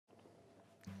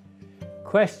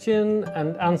Question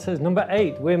and answers number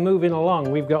 8. We're moving along.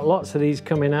 We've got lots of these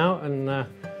coming out and they're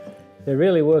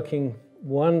really working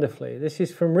wonderfully. This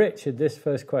is from Richard, this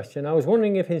first question. I was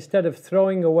wondering if instead of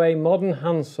throwing away modern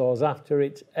handsaws after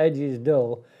its edge is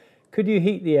dull, could you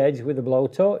heat the edge with a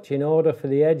blowtorch in order for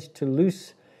the edge to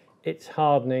lose its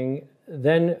hardening,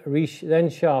 then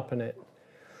sharpen it?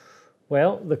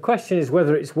 Well, the question is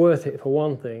whether it's worth it for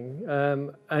one thing,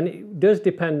 and it does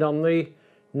depend on the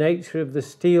nature of the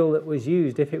steel that was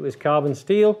used. If it was carbon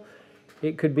steel,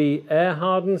 it could be air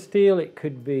hardened steel, it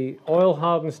could be oil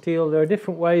hardened steel. There are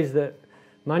different ways that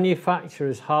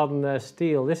manufacturers harden their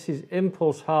steel. This is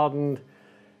impulse hardened.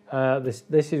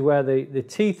 This is where the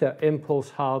teeth are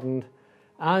impulse hardened,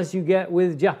 as you get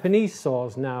with Japanese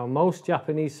saws now. Most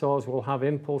Japanese saws will have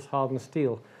impulse hardened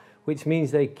steel, which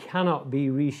means they cannot be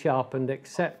resharpened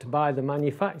except by the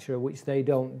manufacturer, which they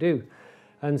don't do.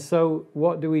 And so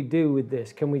what do we do with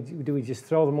this? Do we just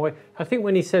throw them away? I think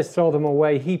when he says throw them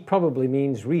away, he probably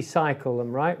means recycle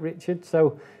them, right, Richard?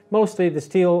 So mostly the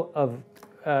steel of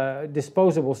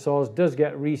disposable saws does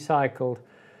get recycled.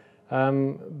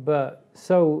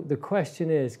 So the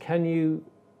question is, can you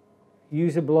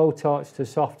use a blowtorch to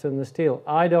soften the steel?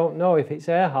 I don't know. If it's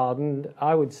air hardened,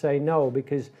 I would say no,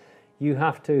 because you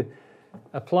have to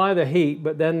apply the heat,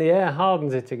 but then the air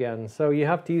hardens it again. So you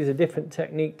have to use a different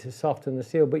technique to soften the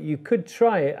steel, but you could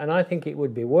try it, and I think it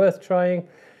would be worth trying.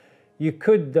 You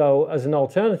could, though, as an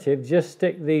alternative, just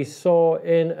stick the saw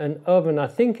in an oven, I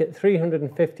think at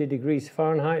 350 degrees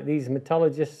Fahrenheit. These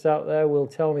metallurgists out there will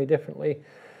tell me differently.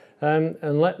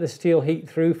 And let the steel heat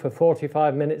through for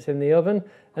 45 minutes in the oven,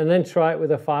 and then try it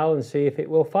with a file and see if it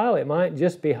will file. It might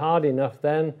just be hard enough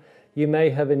then. You may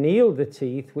have annealed the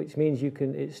teeth, which means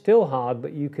it's still hard,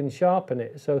 but you can sharpen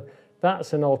it. So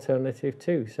that's an alternative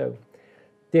too. So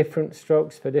different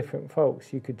strokes for different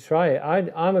folks. You could try it.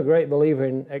 I'm a great believer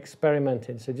in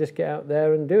experimenting, so just get out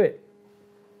there and do it.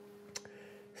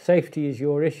 Safety is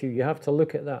your issue. You have to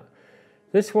look at that.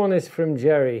 This one is from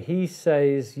Jerry. He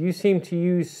says, you seem to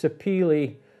use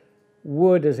sapele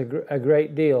wood as a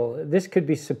great deal. This could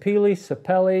be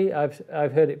sapele.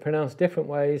 I've heard it pronounced different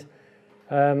ways.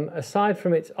 Aside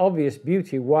from its obvious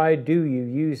beauty, why do you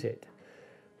use it?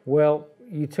 Well,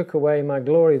 you took away my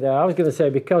glory there. I was going to say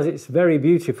because it's very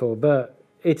beautiful, but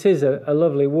it is a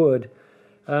lovely wood.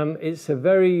 It's a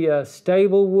very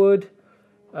stable wood,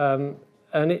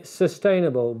 and it's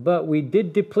sustainable, but we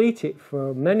did deplete it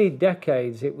for many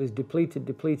decades. It was depleted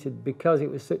because it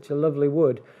was such a lovely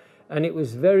wood, and it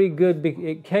was very good.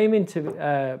 It came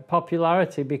into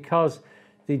popularity because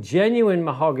the genuine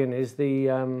mahoganies,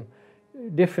 the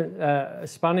different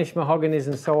Spanish mahoganies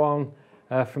and so on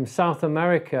from South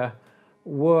America,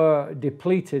 were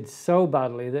depleted so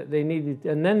badly that they needed,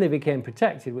 and then they became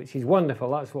protected, which is wonderful.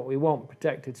 That's what we want,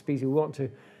 protected species. We want to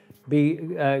be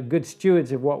good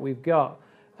stewards of what we've got.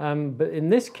 But in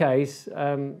this case,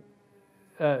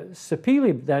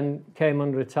 sapele then came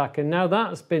under attack, and now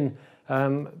that's been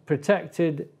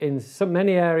protected in so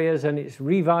many areas, and it's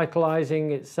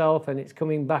revitalizing itself, and it's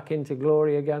coming back into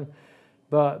glory again.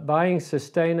 But buying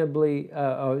sustainably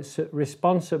or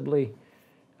responsibly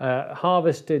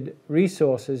harvested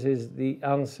resources is the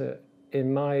answer,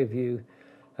 in my view.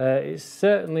 It's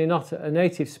certainly not a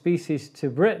native species to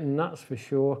Britain, that's for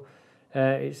sure.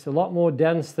 It's a lot more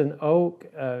dense than oak.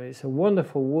 It's a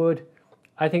wonderful wood.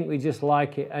 I think we just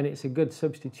like it, and it's a good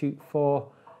substitute for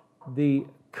the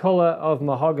color of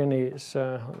mahogany. It's,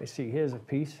 let me see, here's a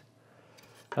piece.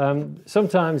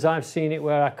 Sometimes I've seen it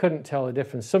where I couldn't tell the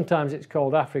difference. Sometimes it's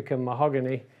called African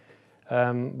mahogany,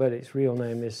 but its real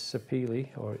name is sapele,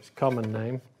 or its common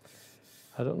name.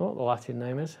 I don't know what the Latin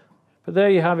name is. But there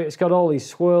you have it. It's got all these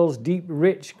swirls, deep,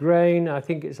 rich grain. I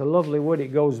think it's a lovely wood.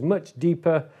 It goes much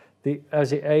deeper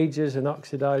as it ages and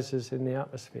oxidizes in the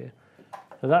atmosphere.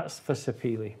 So that's for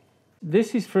sapele.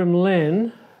 This is from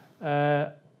Lynn.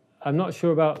 I'm not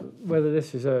sure about whether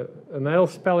this is a male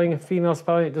spelling, a female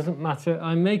spelling, it doesn't matter.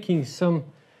 I'm making some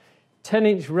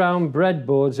 10-inch round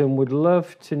breadboards and would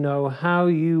love to know how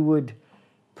you would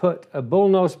put a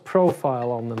bullnose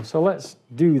profile on them. So let's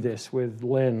do this with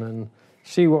Lynn and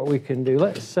see what we can do.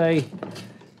 Let's say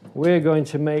we're going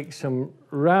to make some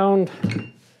round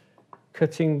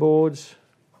cutting boards.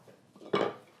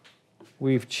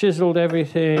 We've chiseled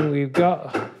everything. We've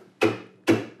got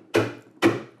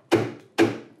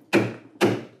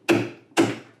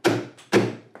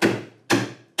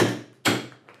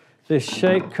this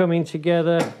shape coming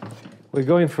together. We're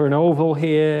going for an oval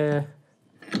here,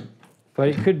 but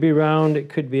it could be round, it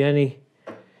could be any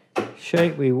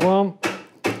shape we want.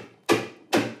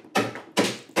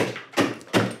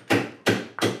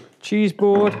 Cheese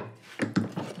board.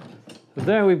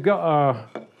 there we've got our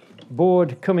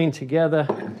board coming together,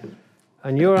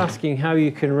 and you're asking how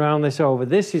you can round this over.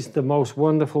 This is the most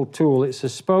wonderful tool. It's a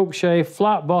spoke shave,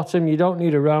 flat bottom. You don't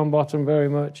need a round bottom very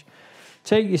much.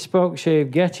 Take your spoke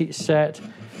shave, get it set.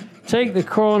 Take the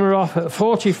corner off at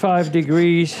 45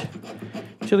 degrees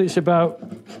till it's about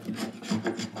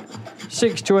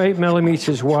 6 to 8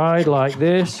 millimeters wide, like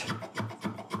this.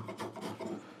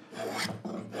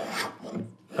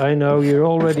 I know you're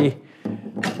already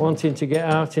wanting to get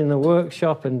out in the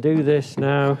workshop and do this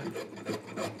now.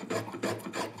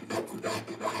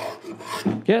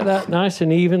 Get that nice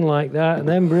and even like that, and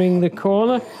then bring the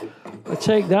corner.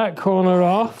 Take that corner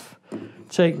off,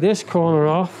 take this corner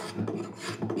off,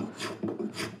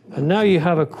 and now you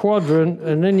have a quadrant,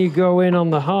 and then you go in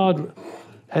on the hard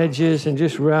edges and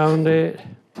just round it.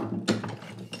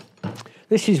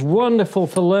 This is wonderful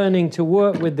for learning to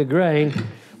work with the grain.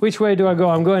 Which way do I go?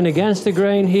 I'm going against the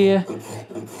grain here,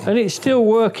 and it's still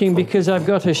working because I've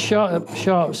got a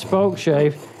sharp spoke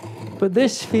shave, but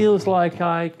this feels like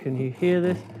can you hear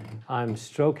this? I'm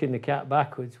stroking the cat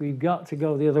backwards. We've got to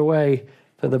go the other way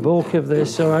for the bulk of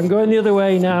this, so I'm going the other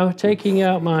way now, taking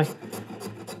out my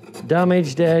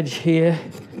damaged edge here.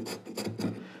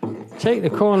 Take the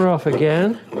corner off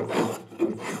again,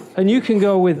 and you can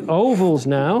go with ovals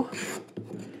now.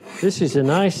 This is a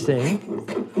nice thing.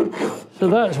 So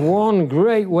that's one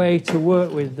great way to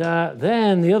work with that.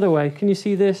 Then the other way, can you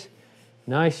see this?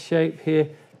 Nice shape here.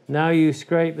 Now you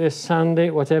scrape this, sand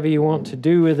it, whatever you want to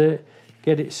do with it,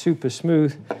 get it super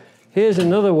smooth. Here's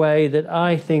another way that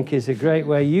I think is a great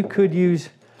way. You could use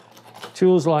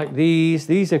tools like these.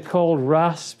 These are called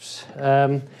rasps.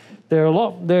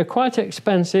 They're quite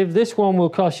expensive. This one will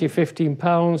cost you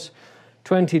 £15,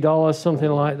 $20,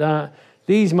 something like that.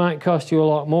 These might cost you a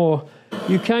lot more.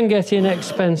 You can get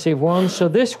inexpensive ones. So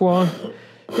this one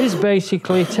is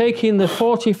basically taking the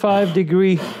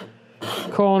 45-degree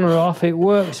corner off. It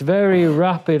works very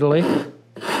rapidly.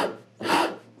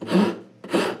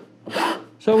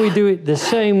 So we do it the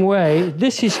same way.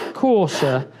 This is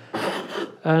coarser,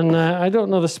 and I don't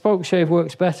know, the spoke shave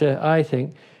works better, I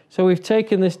think. So we've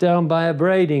taken this down by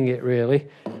abrading it, really.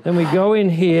 Then we go in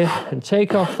here and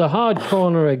take off the hard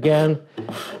corner again,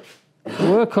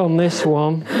 work on this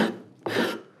one,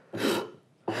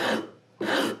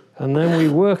 and then we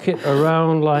work it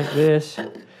around like this,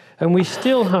 and we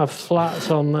still have flats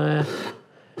on there.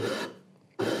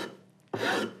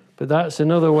 But that's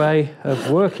another way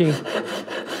of working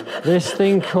this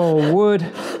thing called wood.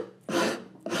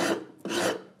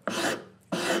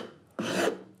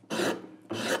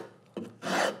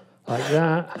 Like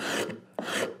that.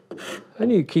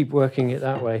 And you keep working it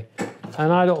that way.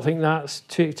 And I don't think that's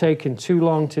taken too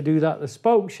long to do that. The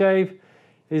spoke shave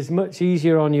is much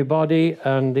easier on your body,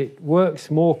 and it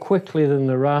works more quickly than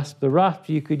the rasp. The rasp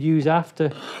you could use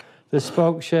after the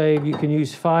spoke shave. You can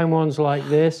use fine ones like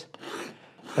this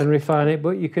and refine it,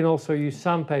 but you can also use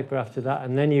sandpaper after that,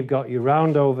 and then you've got your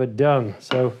round over done.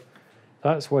 So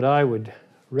that's what I would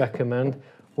recommend.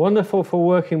 Wonderful for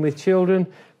working with children.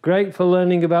 Great for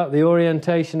learning about the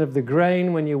orientation of the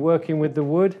grain when you're working with the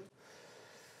wood.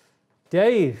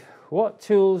 Dave, what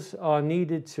tools are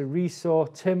needed to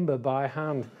resaw timber by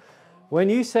hand? When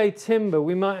you say timber,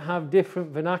 we might have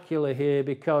different vernacular here,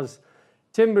 because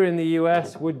timber in the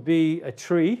US would be a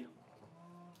tree.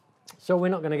 So we're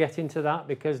not going to get into that,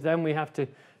 because then we have to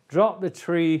drop the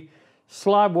tree,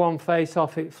 slab one face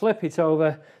off it, flip it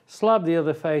over, slab the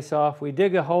other face off. We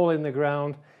dig a hole in the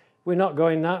ground. We're not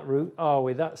going that route, are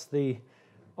we? That's the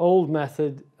old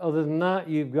method. Other than that,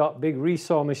 you've got big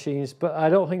resaw machines, but I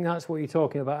don't think that's what you're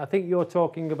talking about. I think you're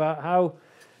talking about how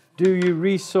do you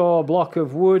resaw a block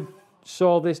of wood,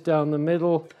 saw this down the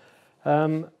middle.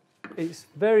 It's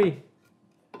very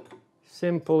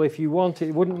simple. If you want it,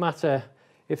 it wouldn't matter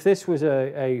if this was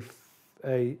a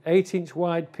 8-inch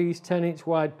wide piece, 10-inch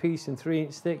wide piece and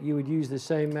 3-inch thick, you would use the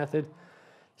same method.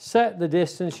 Set the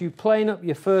distance. You plane up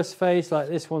your first face, like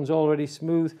this one's already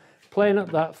smooth. Plane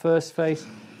up that first face.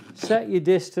 Set your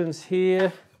distance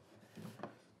here.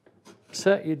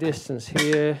 Set your distance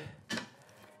here.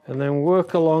 And then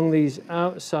work along these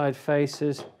outside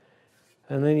faces.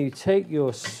 And then you take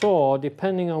your saw,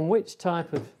 depending on which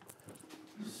type of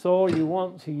saw you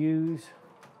want to use.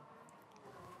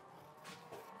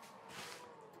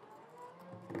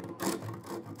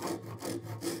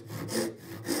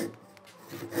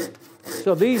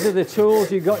 So these are the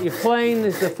tools. You've got your plane,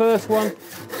 is the first one.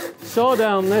 Saw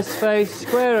down this face,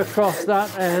 square across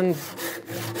that end,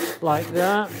 like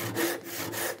that.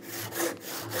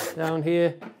 Down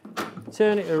here,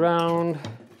 turn it around,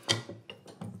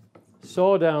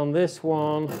 saw down this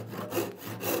one,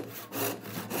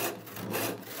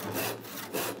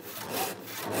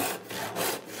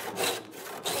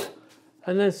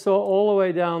 and then saw all the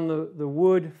way down the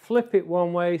wood, flip it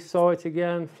one way, saw it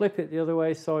again, flip it the other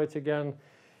way, saw it again.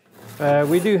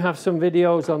 We do have some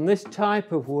videos on this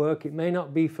type of work. It may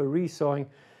not be for resawing,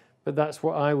 but that's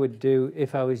what I would do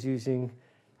if I was using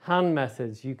hand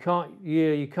methods. You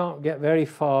can't get very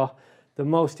far. The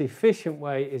most efficient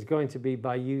way is going to be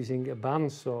by using a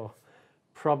bandsaw.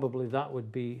 Probably that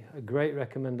would be a great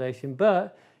recommendation,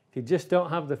 but if you just don't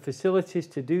have the facilities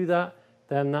to do that,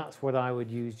 then that's what I would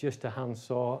use, just a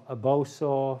handsaw, a bow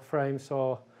saw, frame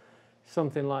saw,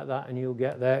 something like that, and you'll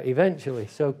get there eventually.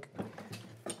 So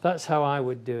that's how I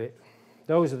would do it.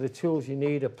 Those are the tools you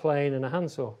need, a plane and a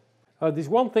handsaw. There's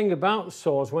one thing about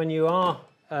saws when you are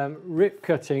rip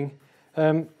cutting,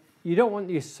 you don't want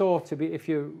your saw to be, if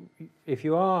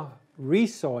you are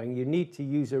resawing, you need to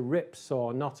use a rip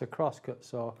saw, not a crosscut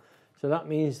saw. So that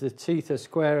means the teeth are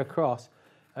square across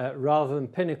rather than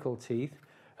pinnacle teeth.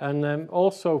 And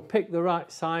also pick the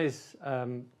right size,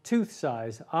 tooth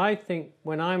size. I think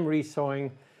when I'm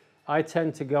resawing, I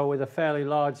tend to go with a fairly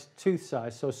large tooth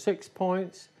size. So 6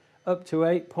 points up to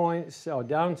 8 points or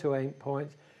down to 8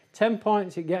 points. 10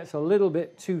 points, it gets a little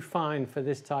bit too fine for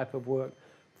this type of work.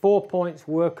 4 points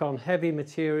work on heavy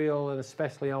material and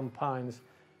especially on pines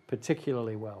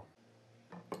particularly well.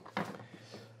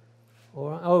 All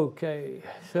right, okay,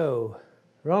 so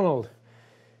Ronald,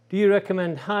 do you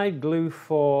recommend hide glue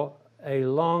for a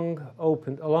longer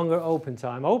open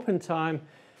time? Open time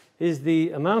is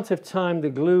the amount of time the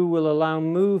glue will allow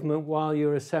movement while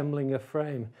you're assembling a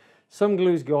frame. Some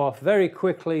glues go off very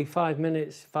quickly, 5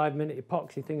 minutes, 5-minute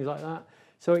epoxy, things like that.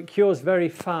 So it cures very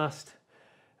fast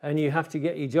and you have to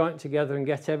get your joint together and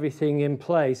get everything in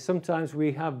place. Sometimes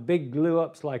we have big glue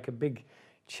ups like a big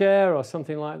chair or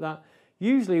something like that.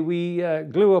 Usually we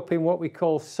glue up in what we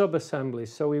call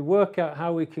sub-assemblies. So we work out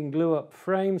how we can glue up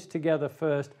frames together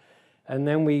first, and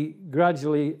then we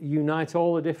gradually unite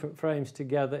all the different frames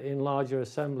together in larger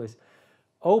assemblies.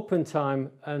 Open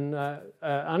time and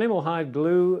animal hide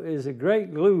glue is a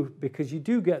great glue because you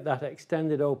do get that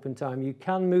extended open time. You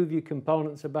can move your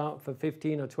components about for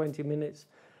 15 or 20 minutes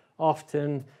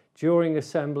often during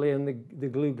assembly, and the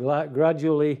glue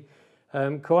gradually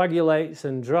coagulates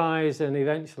and dries, and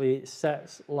eventually it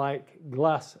sets like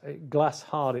glass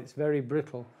hard. It's very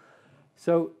brittle.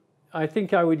 So I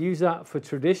think I would use that for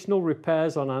traditional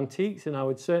repairs on antiques, and I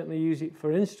would certainly use it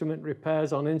for instrument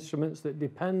repairs on instruments that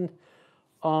depend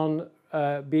on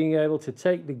being able to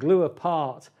take the glue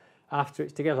apart after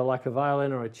it's together, like a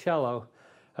violin or a cello.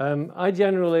 I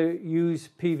generally use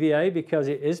PVA because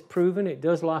it is proven, it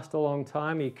does last a long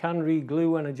time. You can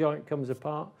re-glue when a joint comes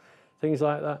apart, things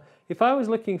like that. If I was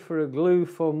looking for a glue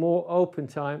for more open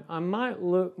time, I might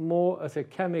look more at a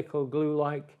chemical glue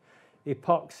like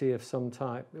epoxy of some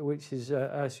type, which is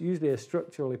usually a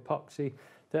structural epoxy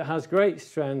that has great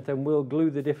strength and will glue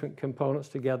the different components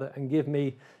together and give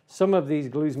me, some of these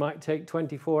glues might take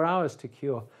 24 hours to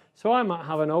cure. So I might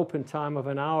have an open time of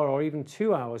an hour or even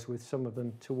 2 hours with some of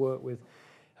them to work with.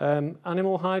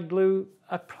 Animal hide glue,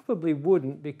 I probably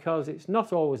wouldn't because it's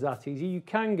not always that easy. You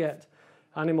can get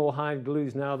animal hide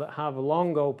glues now that have a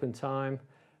long open time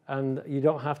and you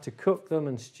don't have to cook them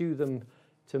and stew them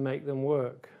to make them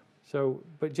work. So,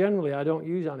 but generally I don't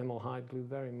use animal hide glue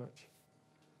very much.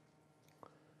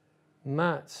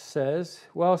 Matt says,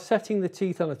 while setting the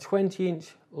teeth on a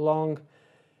 20-inch long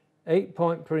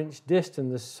 8-point per inch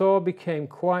distance, the saw became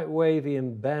quite wavy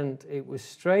and bent. It was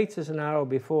straight as an arrow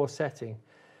before setting.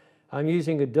 I'm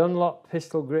using a Dunlop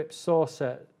pistol grip saw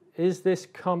set. Is this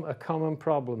a common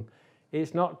problem?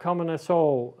 It's not common at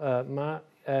all, Matt.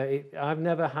 I've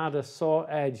never had a saw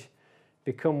edge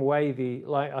become wavy.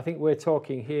 Like I think we're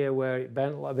talking here where it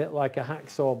bent a bit like a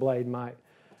hacksaw blade might.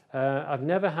 I've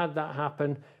never had that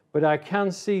happen, but I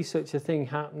can see such a thing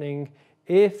happening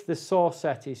if the saw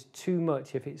set is too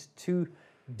much, if it's too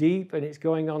deep and it's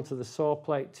going onto the saw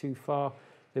plate too far.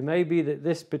 It may be that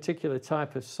this particular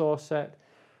type of saw set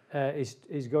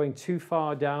is going too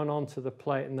far down onto the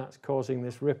plate and that's causing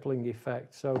this rippling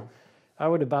effect. So I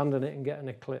would abandon it and get an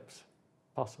eclipse,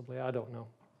 possibly, I don't know.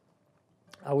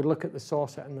 I would look at the saw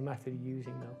set and the method of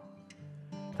using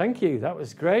them. Thank you, that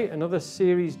was great. Another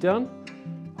series done.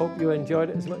 Hope you enjoyed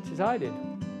it as much as I did.